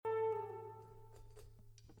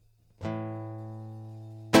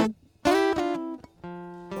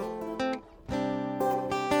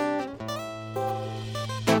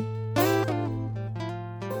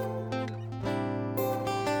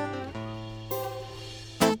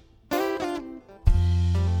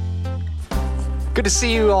Good to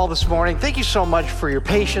see you all this morning. Thank you so much for your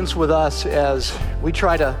patience with us as we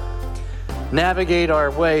try to navigate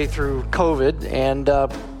our way through COVID, and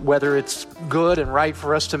whether it's good and right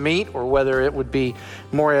for us to meet or whether it would be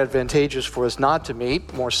more advantageous for us not to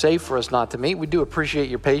meet, more safe for us not to meet. We do appreciate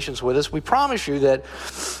your patience with us. We promise you that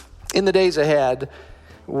in the days ahead,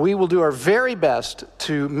 we will do our very best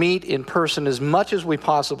to meet in person as much as we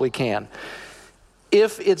possibly can.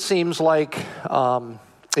 If it seems like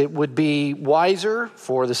it would be wiser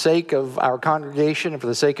for the sake of our congregation and for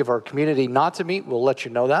the sake of our community not to meet, we'll let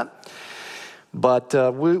you know that. But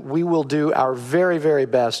we will do our very, very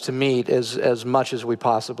best to meet as much as we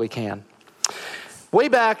possibly can. Way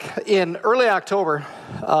back in early October,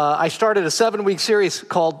 I started a 7-week series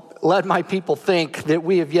called Let My People Think that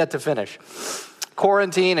we have yet to finish.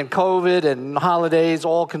 Quarantine and COVID and holidays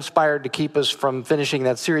all conspired to keep us from finishing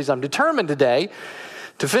that series. I'm determined today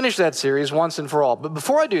to finish that series once and for all. But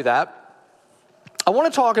before I do that, I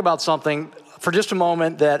want to talk about something for just a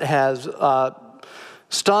moment that has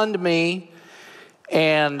stunned me,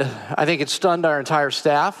 and I think it's stunned our entire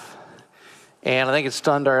staff, and I think it's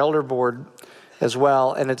stunned our elder board as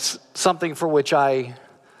well, and it's something for which I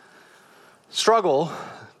struggle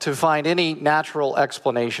to find any natural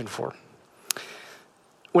explanation for.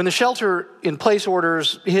 When the shelter-in-place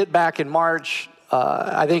orders hit back in March,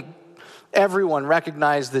 I think everyone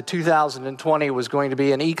recognized that 2020 was going to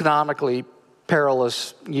be an economically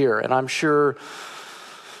perilous year, and I'm sure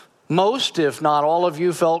most, if not all of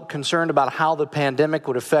you, felt concerned about how the pandemic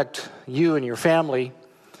would affect you and your family,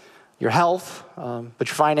 your health, but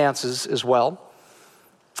your finances as well.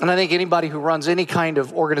 And I think anybody who runs any kind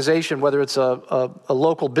of organization, whether it's a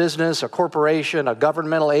local business, a corporation, a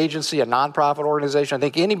governmental agency, a nonprofit organization, I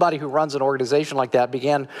think anybody who runs an organization like that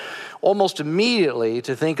began almost immediately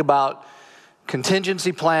to think about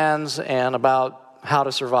contingency plans and about how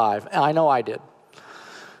to survive. And I know I did.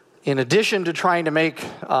 In addition to trying to make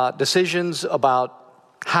decisions about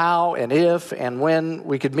how and if and when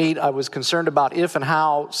we could meet, I was concerned about if and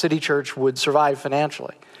how City Church would survive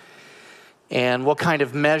financially and what kind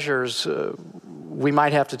of measures we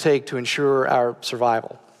might have to take to ensure our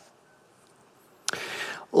survival.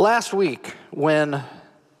 Last week, when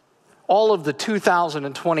all of the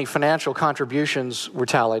 2020 financial contributions were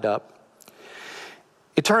tallied up,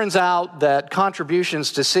 it turns out that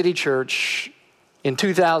contributions to City Church in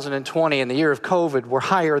 2020, in the year of COVID, were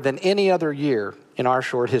higher than any other year in our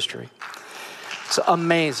short history. It's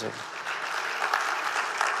amazing.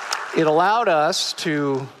 It allowed us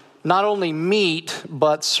to not only meet,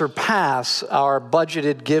 but surpass our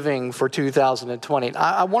budgeted giving for 2020.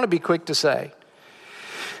 I want to be quick to say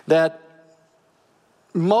that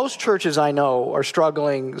most churches I know are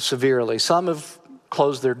struggling severely. Some have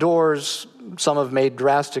closed their doors. Some have made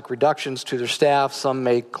drastic reductions to their staff. Some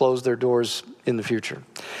may close their doors in the future.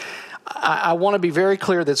 I want to be very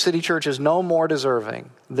clear that City Church is no more deserving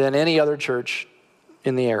than any other church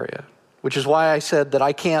in the area, which is why I said that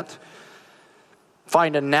I can't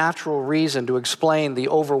find a natural reason to explain the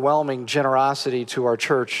overwhelming generosity to our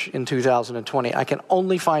church in 2020. I can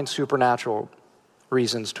only find supernatural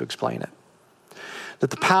reasons to explain it. That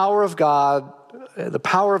the power of God, the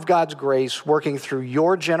power of God's grace working through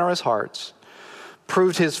your generous hearts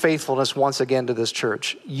proved his faithfulness once again to this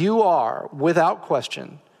church. You are, without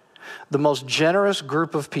question, the most generous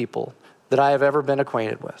group of people that I have ever been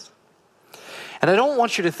acquainted with. And I don't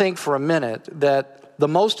want you to think for a minute that the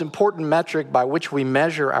most important metric by which we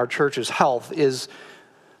measure our church's health is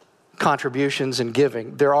contributions and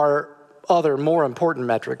giving. There are other more important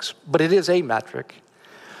metrics, but it is a metric.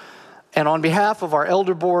 And on behalf of our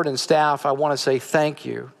elder board and staff, I want to say thank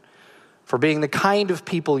you for being the kind of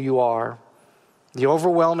people you are, the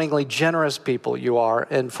overwhelmingly generous people you are,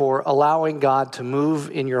 and for allowing God to move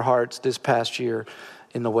in your hearts this past year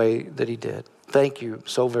in the way that he did. Thank you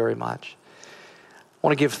so very much. I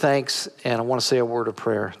want to give thanks, and I want to say a word of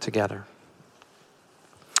prayer together.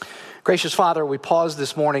 Gracious Father, we pause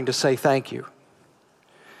this morning to say thank you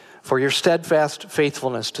for your steadfast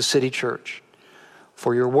faithfulness to City Church,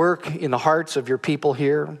 for your work in the hearts of your people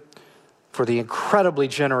here, for the incredibly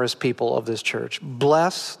generous people of this church.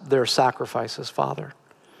 Bless their sacrifices, Father.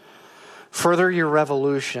 Further your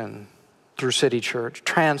revolution through City Church.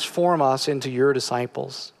 Transform us into your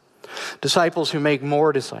disciples, disciples who make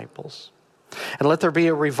more disciples. And let there be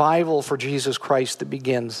a revival for Jesus Christ that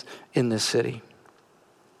begins in this city.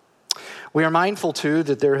 We are mindful, too,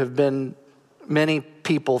 that there have been many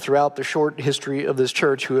people throughout the short history of this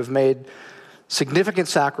church who have made significant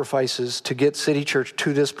sacrifices to get City Church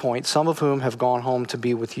to this point, some of whom have gone home to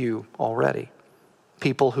be with you already.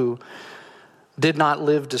 People who did not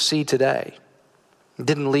live to see today.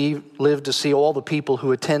 didn't live to see all the people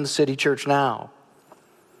who attend City Church now,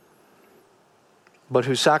 but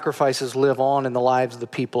whose sacrifices live on in the lives of the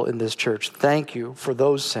people in this church. Thank you for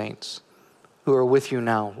those saints who are with you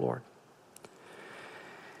now, Lord.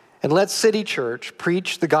 And let City Church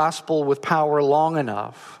preach the gospel with power long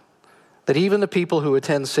enough that even the people who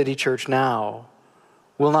attend City Church now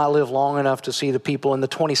will not live long enough to see the people in the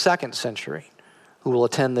 22nd century who will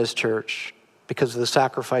attend this church because of the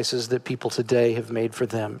sacrifices that people today have made for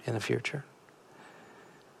them in the future.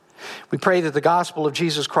 We pray that the gospel of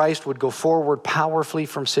Jesus Christ would go forward powerfully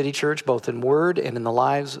from City Church, both in word and in the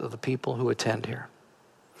lives of the people who attend here.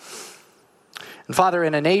 And Father,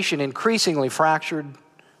 in a nation increasingly fractured,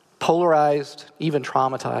 polarized, even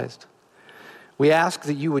traumatized, we ask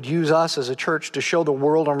that you would use us as a church to show the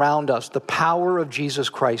world around us the power of Jesus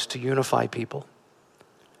Christ to unify people,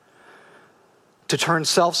 to turn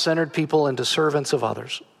self-centered people into servants of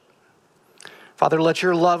others. Father, let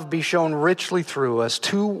your love be shown richly through us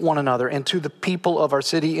to one another and to the people of our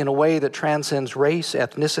city in a way that transcends race,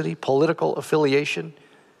 ethnicity, political affiliation,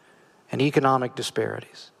 and economic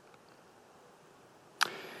disparities.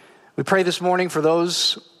 We pray this morning for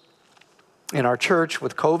those in our church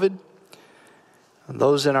with COVID, and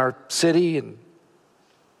those in our city and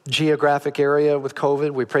geographic area with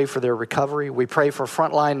COVID. We pray for their recovery. We pray for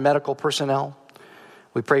frontline medical personnel.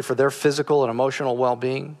 We pray for their physical and emotional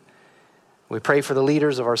well-being. We pray for the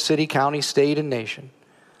leaders of our city, county, state, and nation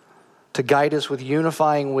to guide us with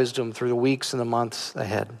unifying wisdom through the weeks and the months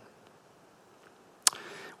ahead.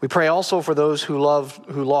 We pray also for those who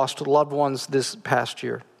lost loved ones this past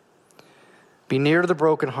year. Be near to the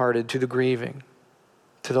brokenhearted, to the grieving,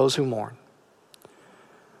 to those who mourn.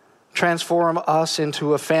 Transform us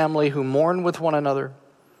into a family who mourn with one another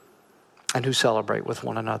and who celebrate with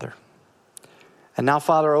one another. And now,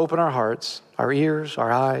 Father, open our hearts, our ears, our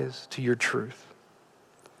eyes to your truth.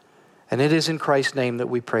 And it is in Christ's name that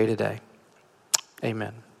we pray today.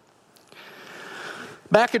 Amen.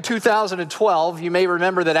 Back in 2012, you may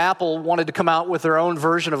remember that Apple wanted to come out with their own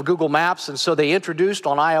version of Google Maps, and so they introduced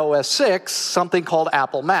on iOS 6 something called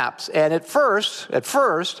Apple Maps. And at first,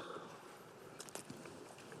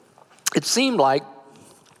 it seemed like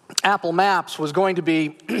Apple Maps was going to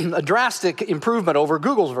be a drastic improvement over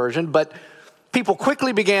Google's version, but people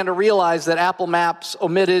quickly began to realize that Apple Maps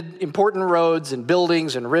omitted important roads and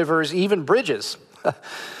buildings and rivers, even bridges.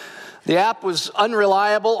 The app was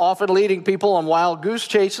unreliable, often leading people on wild goose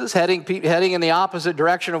chases, heading in the opposite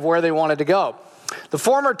direction of where they wanted to go. The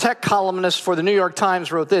former tech columnist for the New York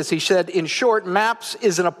Times wrote this. He said, "In short, Maps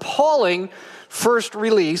is an appalling first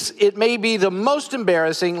release. It may be the most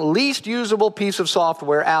embarrassing, least usable piece of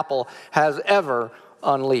software Apple has ever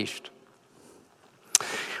unleashed."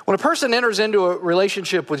 When a person enters into a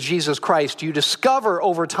relationship with Jesus Christ, you discover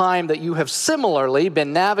over time that you have similarly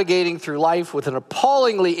been navigating through life with an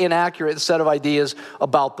appallingly inaccurate set of ideas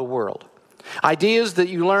about the world. Ideas that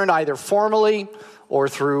you learned either formally or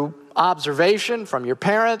through observation from your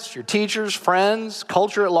parents, your teachers, friends,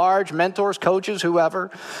 culture at large, mentors, coaches, whoever.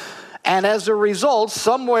 And as a result,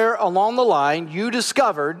 somewhere along the line, you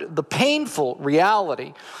discovered the painful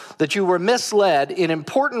reality that you were misled in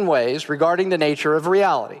important ways regarding the nature of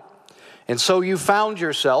reality. And so you found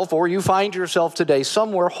yourself, or you find yourself today,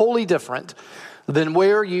 somewhere wholly different than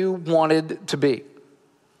where you wanted to be.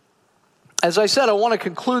 As I said, I want to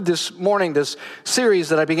conclude this morning this series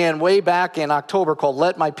that I began way back in October called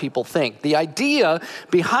Let My People Think. The idea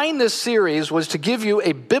behind this series was to give you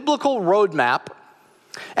a biblical roadmap,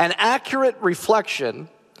 an accurate reflection,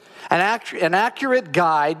 an accurate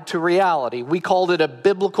guide to reality. We called it a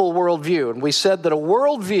biblical worldview, and we said that a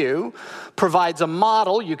worldview provides a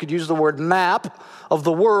model, you could use the word map, of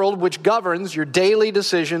the world which governs your daily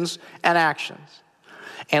decisions and actions.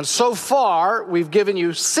 And so far, we've given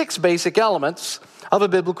you 6 basic elements of a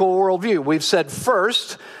biblical worldview. We've said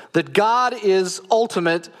first that God is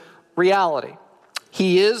ultimate reality.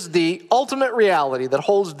 He is the ultimate reality that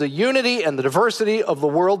holds the unity and the diversity of the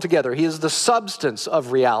world together. He is the substance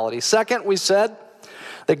of reality. Second, we said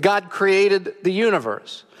that God created the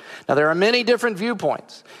universe. Now, there are many different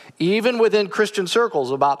viewpoints, even within Christian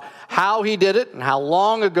circles, about how he did it and how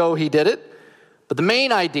long ago he did it. But the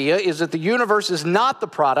main idea is that the universe is not the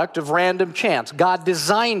product of random chance. God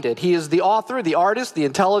designed it. He is the author, the artist, the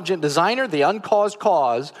intelligent designer, the uncaused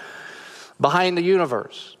cause behind the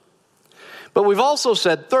universe. But we've also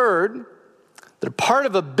said, third, that part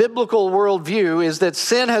of a biblical worldview is that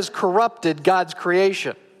sin has corrupted God's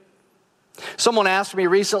creation. Someone asked me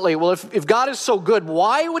recently, well, if God is so good,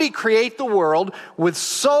 why would he create the world with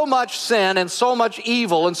so much sin and so much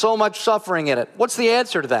evil and so much suffering in it? What's the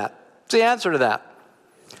answer to that? What's the answer to that?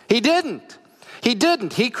 He didn't. He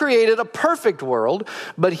didn't. He created a perfect world,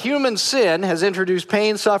 but human sin has introduced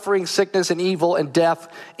pain, suffering, sickness, and evil and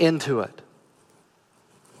death into it.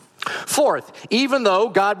 Fourth, even though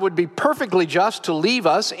God would be perfectly just to leave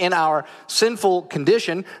us in our sinful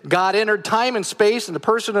condition, God entered time and space in the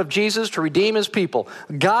person of Jesus to redeem his people.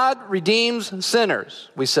 God redeems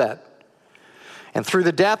sinners, we said. And through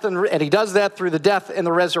the death, and he does that through the death and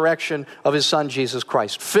the resurrection of his son, Jesus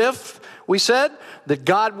Christ. Fifth, we said that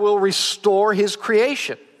God will restore his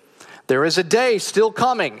creation. There is a day still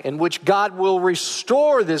coming in which God will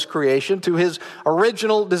restore this creation to his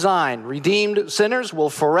original design. Redeemed sinners will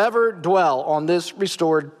forever dwell on this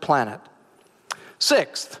restored planet.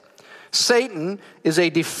 Sixth, Satan is a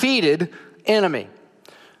defeated enemy.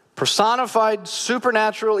 Personified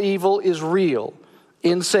supernatural evil is real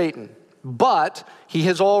in Satan, but he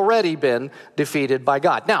has already been defeated by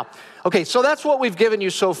God. Now, okay, so that's what we've given you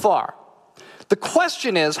so far. The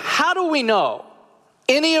question is, how do we know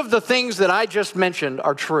any of the things that I just mentioned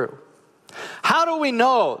are true? How do we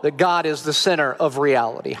know that God is the center of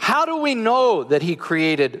reality? How do we know that he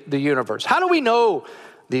created the universe? How do we know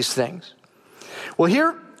these things? Well,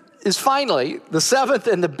 here is finally the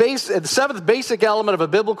seventh basic element of a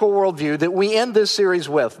biblical worldview that we end this series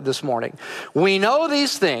with this morning. We know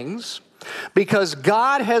these things because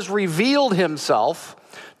God has revealed himself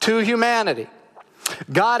to humanity.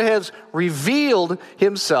 God has revealed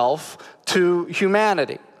himself to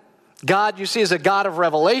humanity. God, you see, is a God of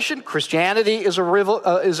revelation. Christianity is a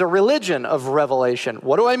religion of revelation.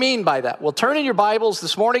 What do I mean by that? Well, turn in your Bibles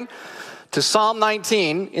this morning to Psalm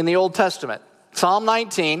 19 in the Old Testament. Psalm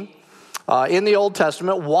 19 in the Old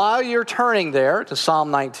Testament. While you're turning there to Psalm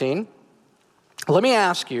 19, let me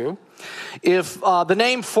ask you if the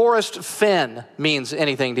name Forrest Fenn means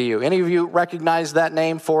anything to you. Any of you recognize that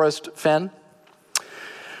name, Forrest Fenn?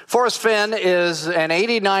 Forrest Fenn is an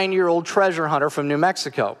 89-year-old treasure hunter from New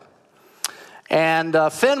Mexico. And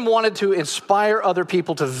Fenn wanted to inspire other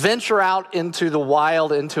people to venture out into the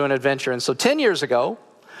wild, into an adventure. And so 10 years ago,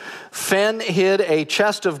 Fenn hid a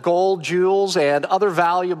chest of gold, jewels, and other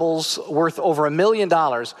valuables worth over $1 million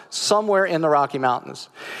somewhere in the Rocky Mountains.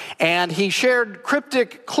 And he shared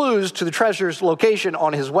cryptic clues to the treasure's location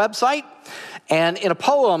on his website and in a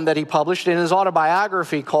poem that he published in his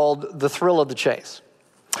autobiography called The Thrill of the Chase.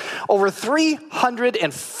 Over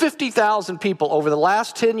 350,000 people over the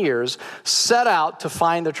last 10 years set out to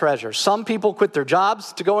find the treasure. Some people quit their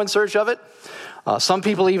jobs to go in search of it. Some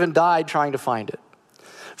people even died trying to find it.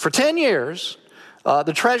 For 10 years,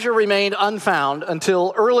 the treasure remained unfound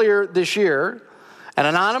until earlier this year, an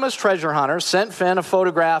anonymous treasure hunter sent Fenn a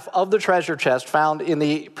photograph of the treasure chest found in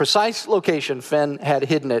the precise location Fenn had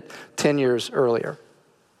hidden it 10 years earlier.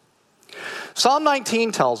 Psalm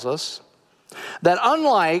 19 tells us that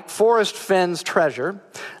unlike Forrest Fenn's treasure,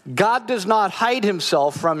 God does not hide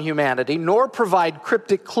himself from humanity, nor provide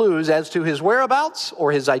cryptic clues as to his whereabouts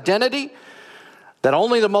or his identity that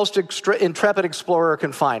only the most intrepid explorer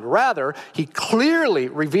can find. Rather, he clearly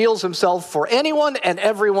reveals himself for anyone and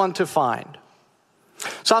everyone to find.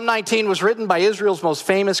 Psalm 19 was written by Israel's most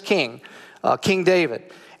famous king, King David.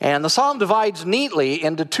 And the psalm divides neatly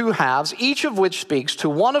into two halves, each of which speaks to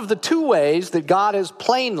one of the two ways that God has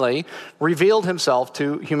plainly revealed himself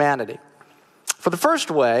to humanity. For the first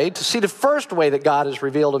way, to see the first way that God has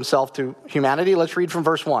revealed himself to humanity, let's read from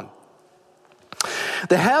verse 1.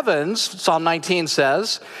 The heavens, Psalm 19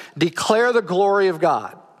 says, declare the glory of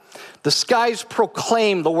God. The skies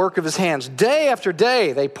proclaim the work of his hands. Day after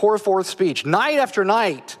day, they pour forth speech. Night after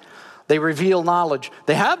night, they reveal knowledge.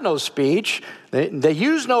 They have no speech. They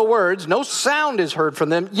use no words. No sound is heard from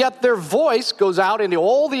them. Yet their voice goes out into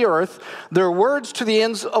all the earth, their words to the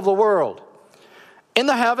ends of the world. In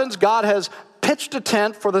the heavens, God has pitched a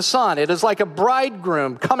tent for the sun. It is like a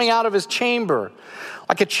bridegroom coming out of his chamber,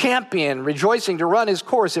 like a champion rejoicing to run his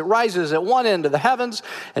course. It rises at one end of the heavens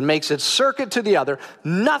and makes its circuit to the other.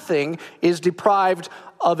 Nothing is deprived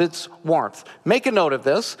of its warmth. Make a note of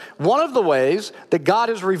this. One of the ways that God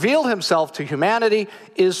has revealed himself to humanity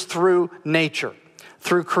is through nature,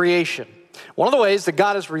 through creation. One of the ways that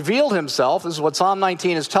God has revealed himself, this is what Psalm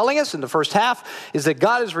 19 is telling us in the first half, is that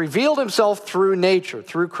God has revealed himself through nature,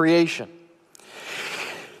 through creation.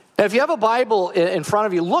 Now, if you have a Bible in front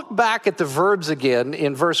of you, look back at the verbs again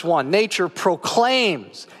in verse 1. Nature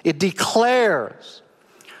proclaims, it declares.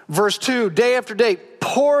 Verse 2, day after day,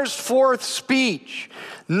 pours forth speech.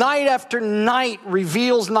 Night after night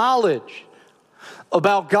reveals knowledge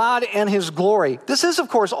about God and his glory. This is, of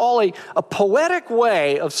course, all a poetic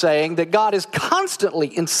way of saying that God is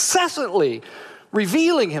constantly, incessantly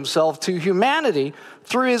revealing himself to humanity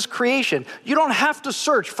through his creation. You don't have to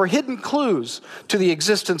search for hidden clues to the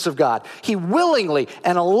existence of God. He willingly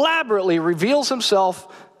and elaborately reveals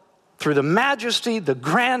himself through the majesty, the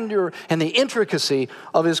grandeur, and the intricacy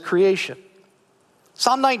of his creation.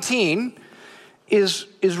 Psalm 19 is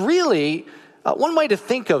really, one way to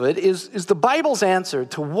think of it is the Bible's answer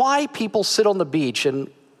to why people sit on the beach and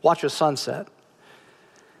watch a sunset.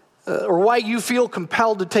 Or why you feel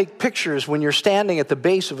compelled to take pictures when you're standing at the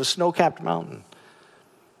base of a snow-capped mountain.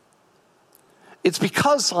 It's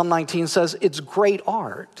because Psalm 19 says it's great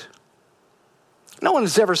art. No one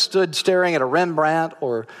has ever stood staring at a Rembrandt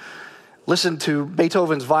or listened to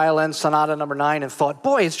Beethoven's Violin Sonata No. 9 and thought,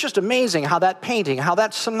 boy, it's just amazing how that painting, how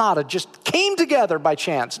that sonata just came together by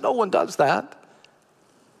chance. No one does that.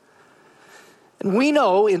 And we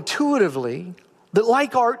know intuitively that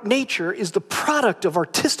like art, nature is the product of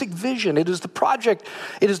artistic vision. It is the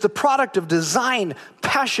product of design,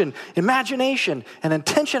 passion, imagination, and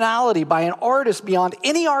intentionality by an artist beyond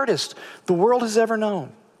any artist the world has ever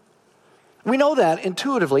known. We know that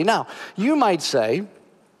intuitively. Now, you might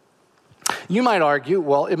argue,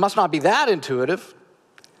 well, it must not be that intuitive.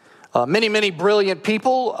 Many brilliant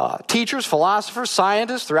people, teachers, philosophers,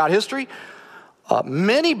 scientists throughout history,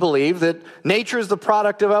 many believe that nature is the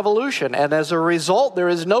product of evolution, and as a result, there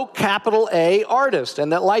is no capital A artist,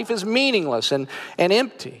 and that life is meaningless and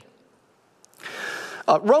empty.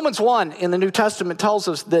 Romans 1 in the New Testament tells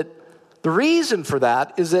us that the reason for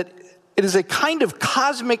that is that it is a kind of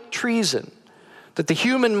cosmic treason that the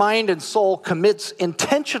human mind and soul commits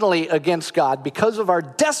intentionally against God because of our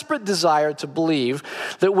desperate desire to believe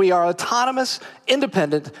that we are autonomous,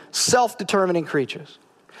 independent, self-determining creatures.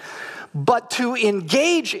 But to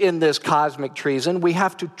engage in this cosmic treason, we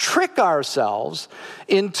have to trick ourselves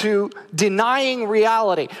into denying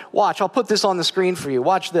reality. Watch, I'll put this on the screen for you.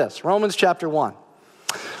 Watch this, Romans chapter 1.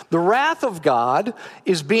 The wrath of God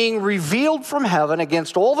is being revealed from heaven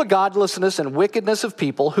against all the godlessness and wickedness of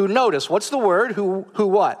people who, notice, what's the word? Who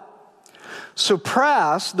what?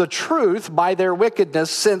 Suppress the truth by their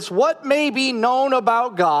wickedness, since what may be known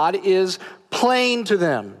about God is plain to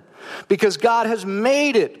them, because God has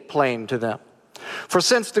made it plain to them. For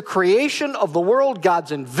since the creation of the world,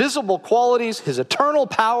 God's invisible qualities, his eternal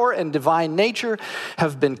power and divine nature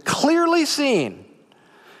have been clearly seen,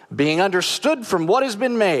 being understood from what has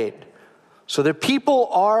been made, so that people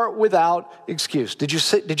are without excuse. Did you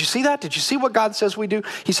see that? Did you see what God says we do?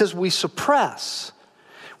 He says we suppress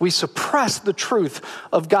the truth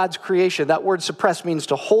of God's creation. That word suppress means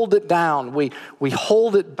to hold it down. We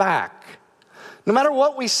hold it back. No matter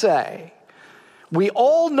what we say, we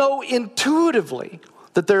all know intuitively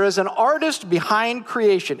that there is an artist behind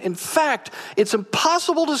creation. In fact, it's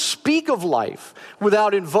impossible to speak of life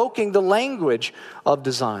without invoking the language of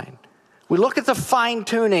design. We look at the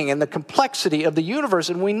fine-tuning and the complexity of the universe,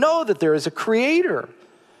 and we know that there is a creator.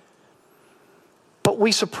 But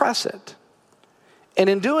we suppress it. And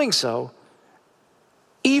in doing so,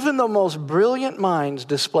 even the most brilliant minds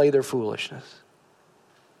display their foolishness.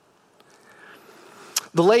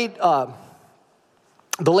 The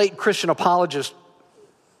late Christian apologist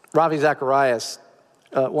Ravi Zacharias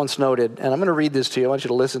once noted, and I'm going to read this to you. I want you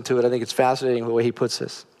to listen to it. I think it's fascinating the way he puts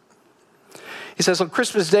this. He says, on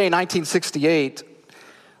Christmas Day, 1968,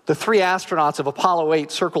 the 3 astronauts of Apollo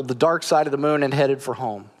 8 circled the dark side of the moon and headed for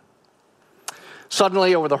home.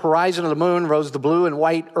 Suddenly, over the horizon of the moon rose the blue and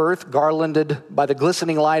white earth, garlanded by the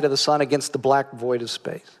glistening light of the sun against the black void of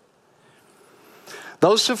space.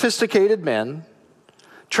 Those sophisticated men,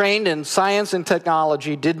 trained in science and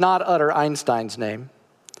technology, did not utter Einstein's name.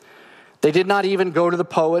 They did not even go to the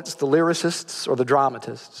poets, the lyricists, or the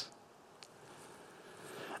dramatists.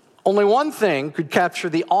 Only one thing could capture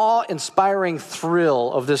the awe-inspiring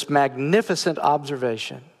thrill of this magnificent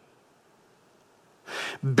observation.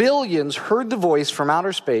 Billions heard the voice from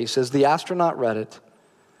outer space as the astronaut read it.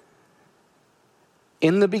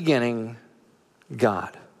 In the beginning,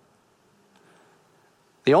 God.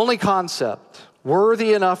 The only concept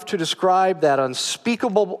worthy enough to describe that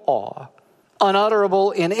unspeakable awe,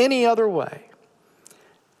 unutterable in any other way.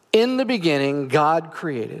 In the beginning, God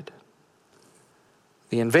created.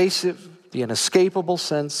 The invasive, the inescapable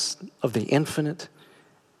sense of the infinite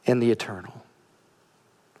and the eternal.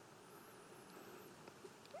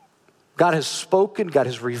 God has spoken, God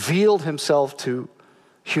has revealed himself to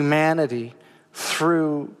humanity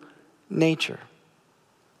through nature.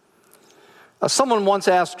 Someone once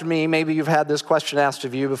asked me, maybe you've had this question asked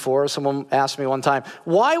of you before, someone asked me one time,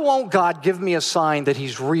 why won't God give me a sign that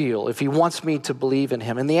he's real if he wants me to believe in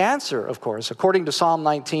him? And the answer, of course, according to Psalm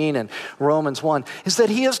 19 and Romans 1, is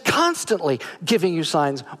that he is constantly giving you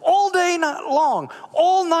signs all day long,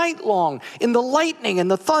 all night long, in the lightning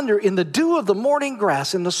and the thunder, in the dew of the morning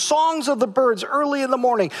grass, in the songs of the birds early in the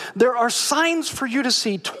morning. There are signs for you to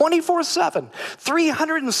see 24/7,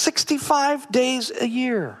 365 days a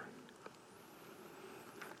year.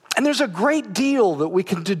 And there's a great deal that we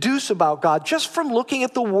can deduce about God just from looking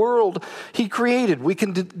at the world he created. We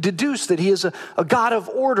can deduce that he is a God of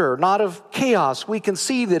order, not of chaos. We can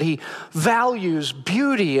see that he values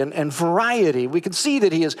beauty and variety. We can see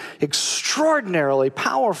that he is extraordinarily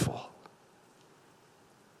powerful.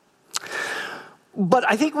 But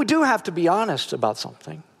I think we do have to be honest about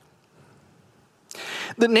something.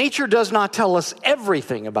 That nature does not tell us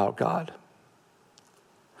everything about God.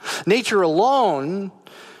 Nature alone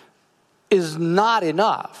is not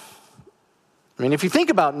enough. I mean, if you think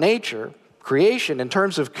about nature, creation, in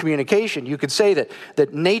terms of communication, you could say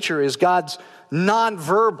that nature is God's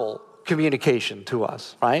nonverbal communication to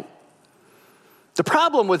us, right? The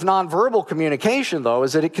problem with nonverbal communication, though,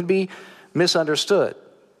 is that it can be misunderstood.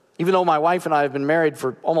 Even though my wife and I have been married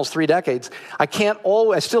for almost 3 decades, I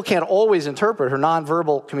still can't always interpret her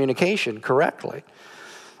nonverbal communication correctly.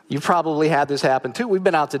 You've probably had this happen too. We've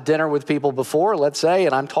been out to dinner with people before, let's say,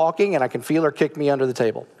 and I'm talking and I can feel her kick me under the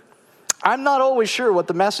table. I'm not always sure what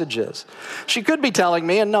the message is. She could be telling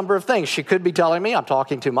me a number of things. She could be telling me I'm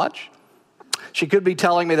talking too much. She could be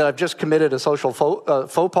telling me that I've just committed a social faux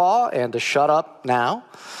pas and to shut up now.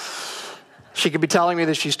 She could be telling me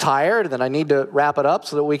that she's tired and that I need to wrap it up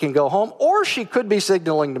so that we can go home. Or she could be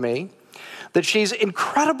signaling to me that she's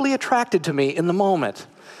incredibly attracted to me in the moment.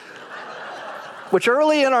 Which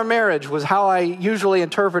early in our marriage was how I usually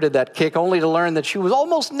interpreted that kick, only to learn that she was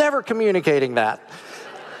almost never communicating that.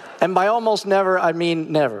 And by almost never, I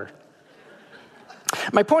mean never.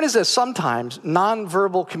 My point is that sometimes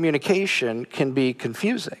nonverbal communication can be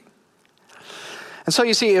confusing. And so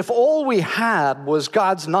you see, if all we had was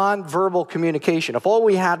God's nonverbal communication, if all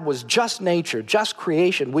we had was just nature, just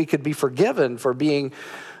creation, we could be forgiven for being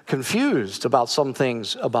confused about some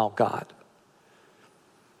things about God.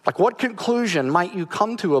 Like, what conclusion might you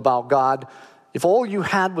come to about God if all you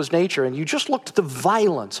had was nature and you just looked at the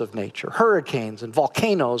violence of nature, hurricanes and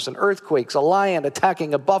volcanoes and earthquakes, a lion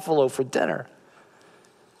attacking a buffalo for dinner?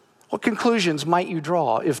 What conclusions might you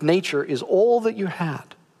draw if nature is all that you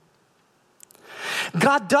had?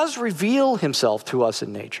 God does reveal himself to us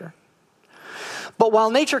in nature. But while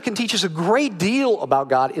nature can teach us a great deal about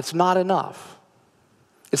God, it's not enough.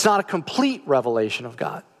 It's not a complete revelation of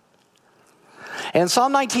God. And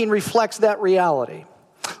Psalm 19 reflects that reality.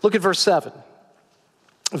 Look at verse 7.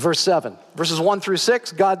 Verse 7. Verses 1 through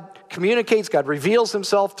 6, God communicates, God reveals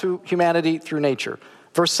himself to humanity through nature.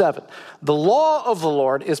 Verse 7. The law of the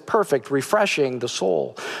Lord is perfect, refreshing the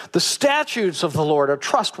soul. The statutes of the Lord are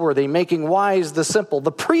trustworthy, making wise the simple.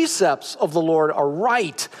 The precepts of the Lord are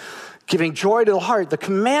right, giving joy to the heart. The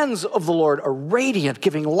commands of the Lord are radiant,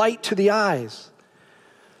 giving light to the eyes.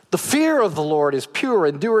 The fear of the Lord is pure,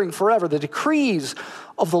 enduring forever. The decrees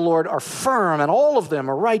of the Lord are firm, and all of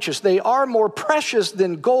them are righteous. They are more precious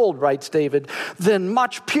than gold, writes David, than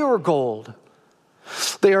much pure gold.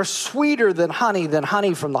 They are sweeter than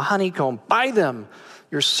honey from the honeycomb. By them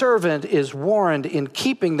your servant is warned. In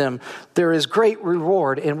keeping them there is great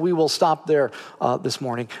reward. And we will stop there this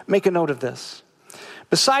morning. Make a note of this.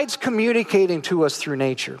 Besides communicating to us through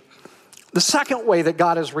nature, the second way that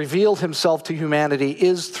God has revealed himself to humanity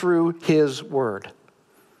is through his word.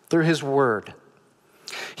 Through his word.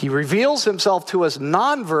 He reveals himself to us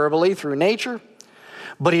non-verbally through nature,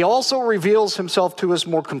 but he also reveals himself to us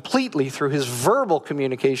more completely through his verbal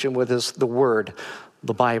communication with us, the word,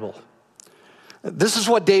 the Bible. This is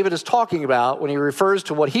what David is talking about when he refers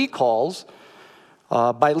to what he calls,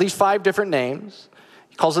 by at least 5 different names.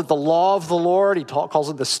 He calls it the law of the Lord. He calls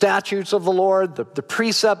it the statutes of the Lord, the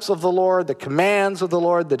precepts of the Lord, the commands of the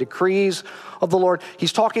Lord, the decrees of the Lord.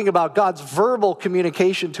 He's talking about God's verbal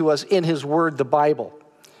communication to us in his word, the Bible.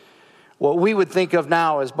 What we would think of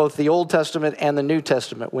now as both the Old Testament and the New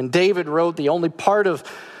Testament. When David wrote, the only part of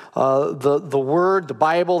the word, the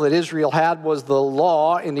Bible that Israel had was the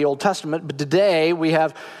law in the Old Testament. But today we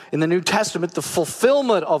have in the New Testament the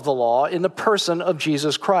fulfillment of the law in the person of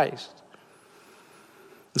Jesus Christ.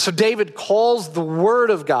 And so David calls the word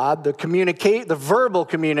of God, the verbal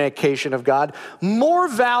communication of God, more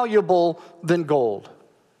valuable than gold.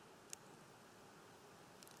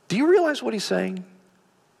 Do you realize what he's saying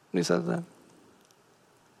when he says that?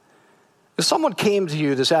 If someone came to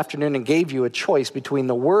you this afternoon and gave you a choice between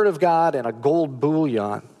the Word of God and a gold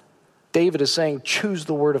bullion, David is saying, choose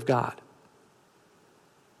the Word of God.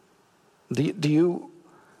 Do you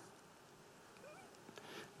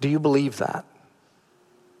believe that?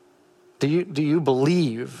 Do you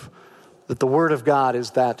believe that the Word of God is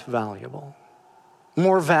that valuable?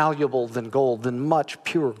 More valuable than gold, than much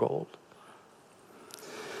pure gold.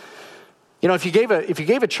 You know, if you gave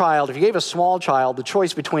a small child the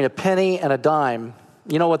choice between a penny and a dime,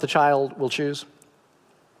 you know what the child will choose?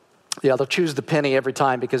 Yeah, they'll choose the penny every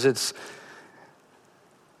time because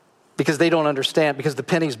they don't understand, because the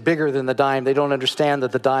penny's bigger than the dime. They don't understand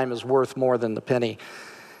that the dime is worth more than the penny.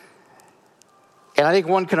 And I think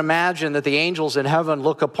one can imagine that the angels in heaven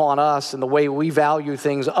look upon us and the way we value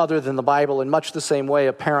things other than the Bible in much the same way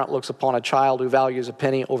a parent looks upon a child who values a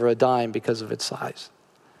penny over a dime because of its size.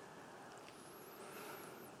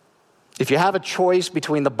 If you have a choice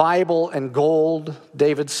between the Bible and gold,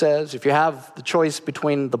 David says, if you have the choice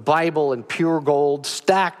between the Bible and pure gold,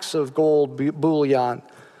 stacks of gold bullion,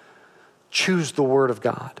 choose the Word of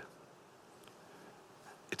God.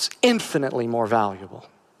 It's infinitely more valuable.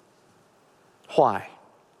 Why?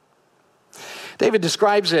 David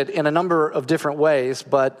describes it in a number of different ways,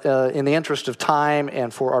 but in the interest of time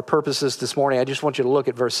and for our purposes this morning, I just want you to look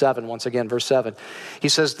at verse 7. Once again, verse 7. He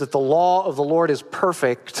says that the law of the Lord is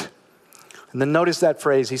perfect. And then notice that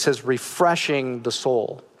phrase. He says, refreshing the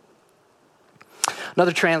soul.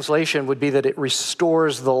 Another translation would be that it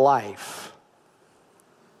restores the life.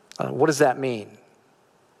 What does that mean?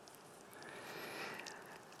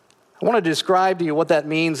 I want to describe to you what that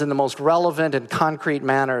means in the most relevant and concrete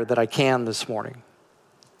manner that I can this morning.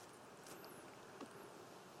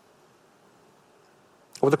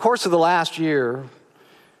 Over the course of the last year,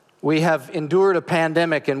 we have endured a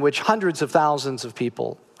pandemic in which hundreds of thousands of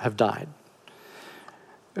people have died.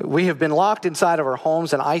 We have been locked inside of our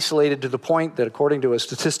homes and isolated to the point that, according to a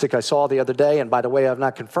statistic I saw the other day, and by the way, I've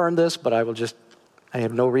not confirmed this, but I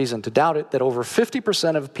have no reason to doubt it, that over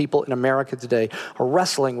 50% of people in America today are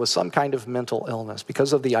wrestling with some kind of mental illness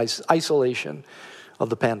because of the isolation of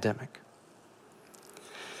the pandemic.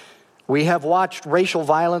 We have watched racial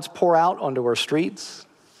violence pour out onto our streets.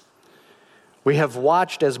 We have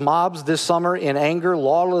watched as mobs this summer in anger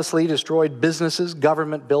lawlessly destroyed businesses,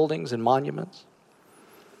 government buildings, and monuments.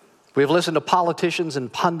 We have listened to politicians and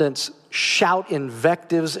pundits shout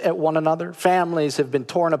invectives at one another. Families have been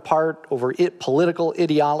torn apart over political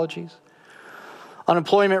ideologies.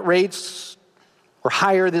 Unemployment rates were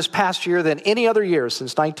higher this past year than any other year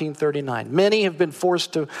since 1939. Many have been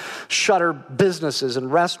forced to shutter businesses and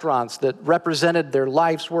restaurants that represented their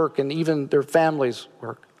life's work and even their families'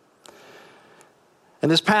 work. And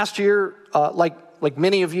this past year, like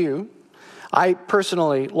many of you, I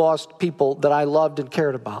personally lost people that I loved and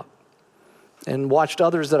cared about, and watched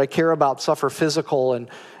others that I care about suffer physical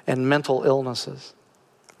and mental illnesses.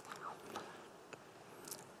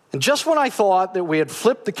 And just when I thought that we had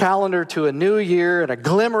flipped the calendar to a new year and a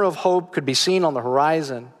glimmer of hope could be seen on the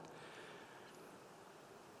horizon,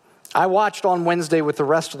 I watched on Wednesday with the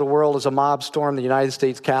rest of the world as a mob stormed the United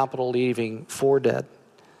States Capitol, leaving 4 dead.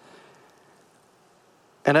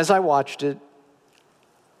 And as I watched it,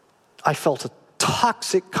 I felt a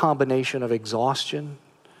toxic combination of exhaustion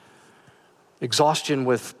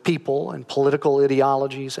with people and political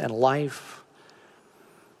ideologies and life,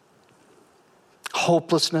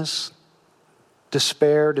 hopelessness,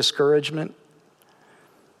 despair, discouragement,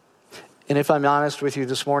 and if I'm honest with you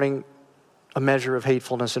this morning, a measure of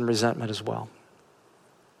hatefulness and resentment as well.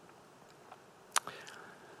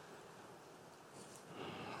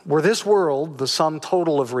 Were this world the sum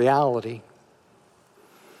total of reality,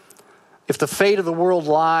 if the fate of the world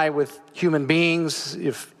lie with human beings,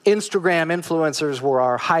 if Instagram influencers were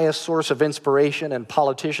our highest source of inspiration and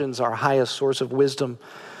politicians our highest source of wisdom,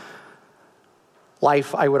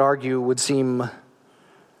 life, I would argue, would seem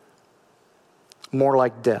more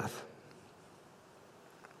like death.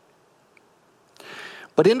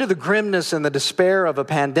 But into the grimness and the despair of a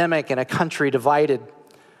pandemic in a country divided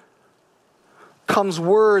comes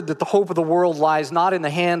word that the hope of the world lies not in the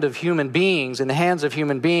hands of human beings, but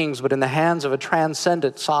in the hands of a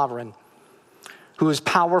transcendent sovereign who is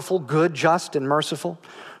powerful, good, just, and merciful,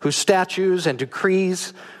 whose statutes and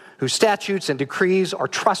decrees, whose statutes and decrees are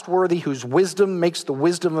trustworthy, whose wisdom makes the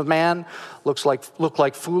wisdom of man look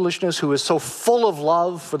like foolishness, who is so full of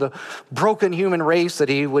love for the broken human race that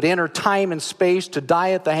he would enter time and space to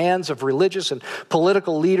die at the hands of religious and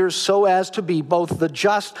political leaders so as to be both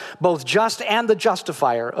just and the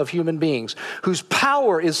justifier of human beings, whose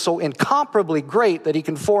power is so incomparably great that he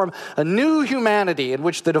can form a new humanity in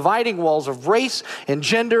which the dividing walls of race and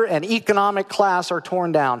gender and economic class are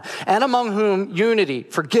torn down, and among whom unity,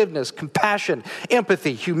 forgiveness, compassion,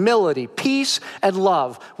 empathy, humility, peace, and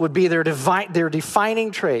love would be their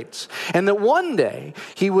defining traits. And that one day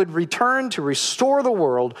he would return to restore the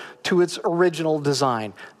world to its original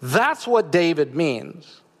design. That's what David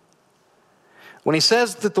means when he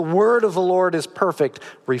says that the word of the Lord is perfect,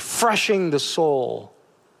 refreshing the soul,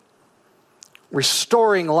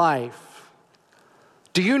 restoring life.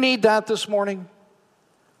 Do you need that this morning?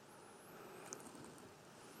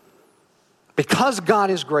 Because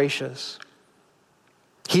God is gracious,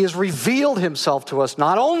 he has revealed himself to us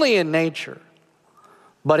not only in nature,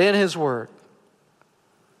 but in his word.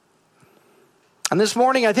 And this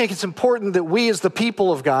morning, I think it's important that we as the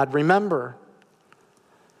people of God remember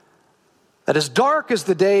that as dark as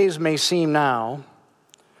the days may seem now,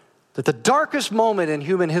 that the darkest moment in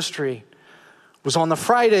human history was on the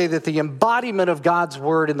Friday that the embodiment of God's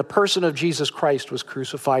word in the person of Jesus Christ was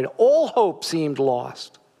crucified. All hope seemed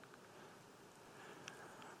lost.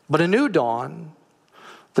 But a new dawn,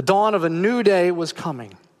 the dawn of a new day was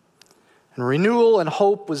coming. And renewal and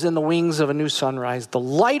hope was in the wings of a new sunrise. The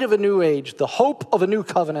light of a new age, the hope of a new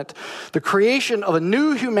covenant, the creation of a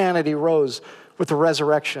new humanity rose with the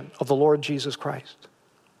resurrection of the Lord Jesus Christ.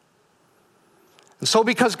 And so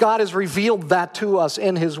because God has revealed that to us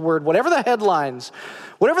in his word, whatever the headlines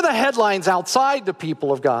outside the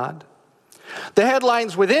people of God, the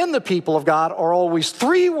headlines within the people of God are always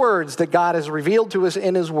three words that God has revealed to us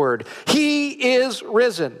in his word. He is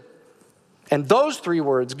risen. And those three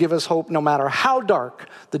words give us hope no matter how dark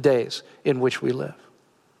the days in which we live.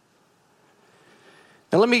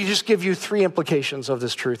 Now let me just give you three implications of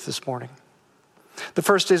this truth this morning. The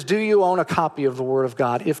first is, do you own a copy of the Word of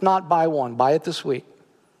God? If not, buy one. Buy it this week.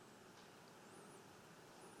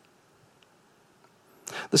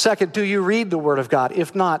 The second, do you read the Word of God?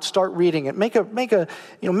 If not, start reading it. Make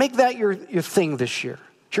that your thing this year.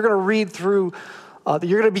 You're going to read through.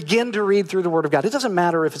 You're going to begin to read through the Word of God. It doesn't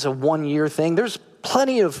matter if it's a one-year thing. There's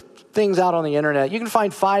plenty of things out on the internet. You can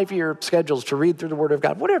find 5-year schedules to read through the Word of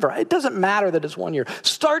God. Whatever. It doesn't matter that it's 1 year.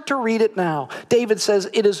 Start to read it now. David says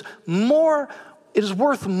it is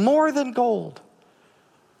worth more than gold.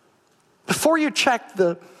 Before you check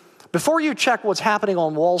what's happening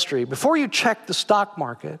on Wall Street, before you check the stock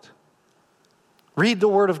market, read the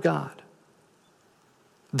Word of God.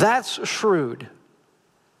 That's shrewd,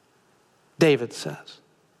 David says.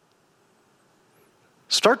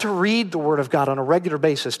 Start to read the Word of God on a regular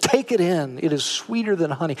basis. Take it in. It is sweeter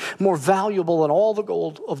than honey, more valuable than all the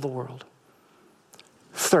gold of the world.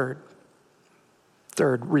 Third,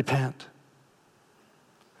 repent.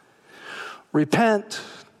 Repent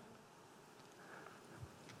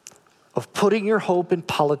of putting your hope in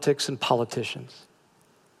politics and politicians.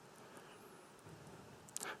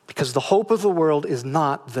 Because the hope of the world is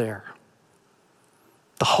not there.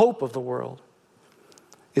 The hope of the world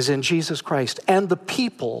is in Jesus Christ and the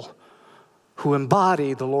people who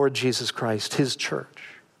embody the Lord Jesus Christ, his church.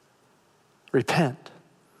 Repent.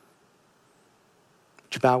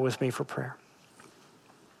 Would you bow with me for prayer?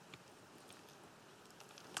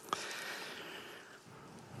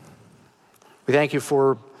 We thank you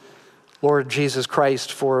for Lord Jesus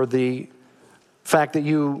Christ, for the fact that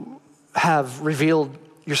you have revealed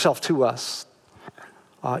yourself to us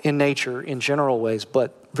in nature, in general ways,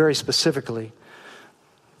 but very specifically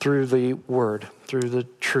through the Word, through the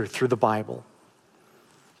truth, through the Bible.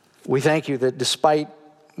 We thank you that despite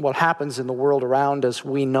what happens in the world around us,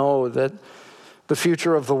 we know that the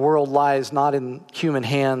future of the world lies not in human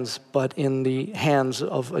hands, but in the hands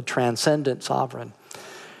of a transcendent sovereign,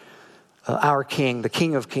 our King, the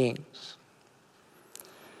King of Kings.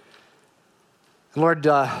 Lord,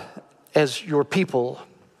 as your people,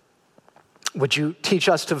 would you teach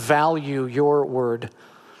us to value your word,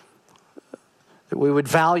 that we would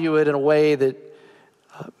value it in a way that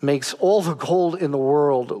makes all the gold in the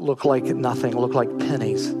world look like nothing, look like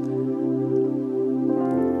pennies.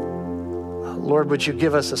 Lord, would you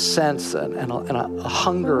give us a sense and a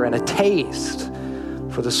hunger and a taste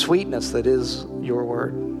for the sweetness that is your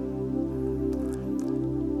word.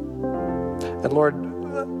 And Lord,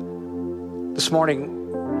 this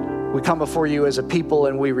morning we come before you as a people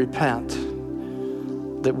and we repent.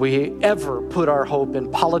 that we ever put our hope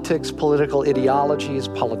in politics, political ideologies,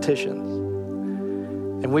 politicians.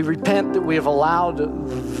 And we repent that we have allowed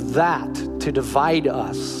that to divide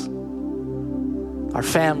us, our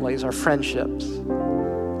families, our friendships.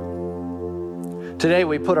 Today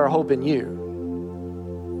we put our hope in you.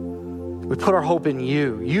 We put our hope in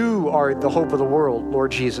you. You are the hope of the world,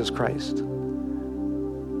 Lord Jesus Christ.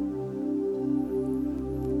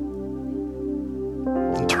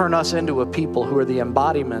 And turn us into a people who are the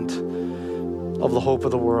embodiment of the hope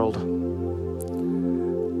of the world.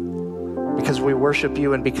 Because we worship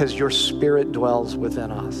you and because your Spirit dwells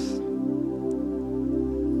within us.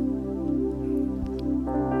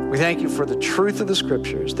 We thank you for the truth of the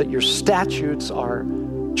Scriptures, that your statutes are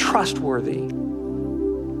trustworthy,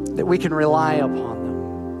 that we can rely upon them.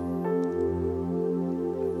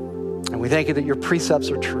 And we thank you that your precepts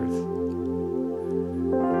are truth.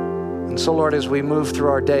 And so, Lord, as we move through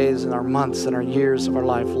our days and our months and our years of our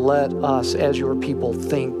life, let us, as your people,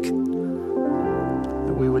 think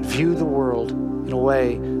that we would view the world in a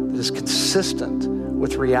way that is consistent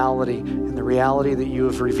with reality and the reality that you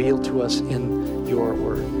have revealed to us in your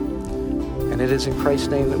word. And it is in Christ's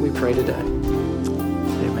name that we pray today.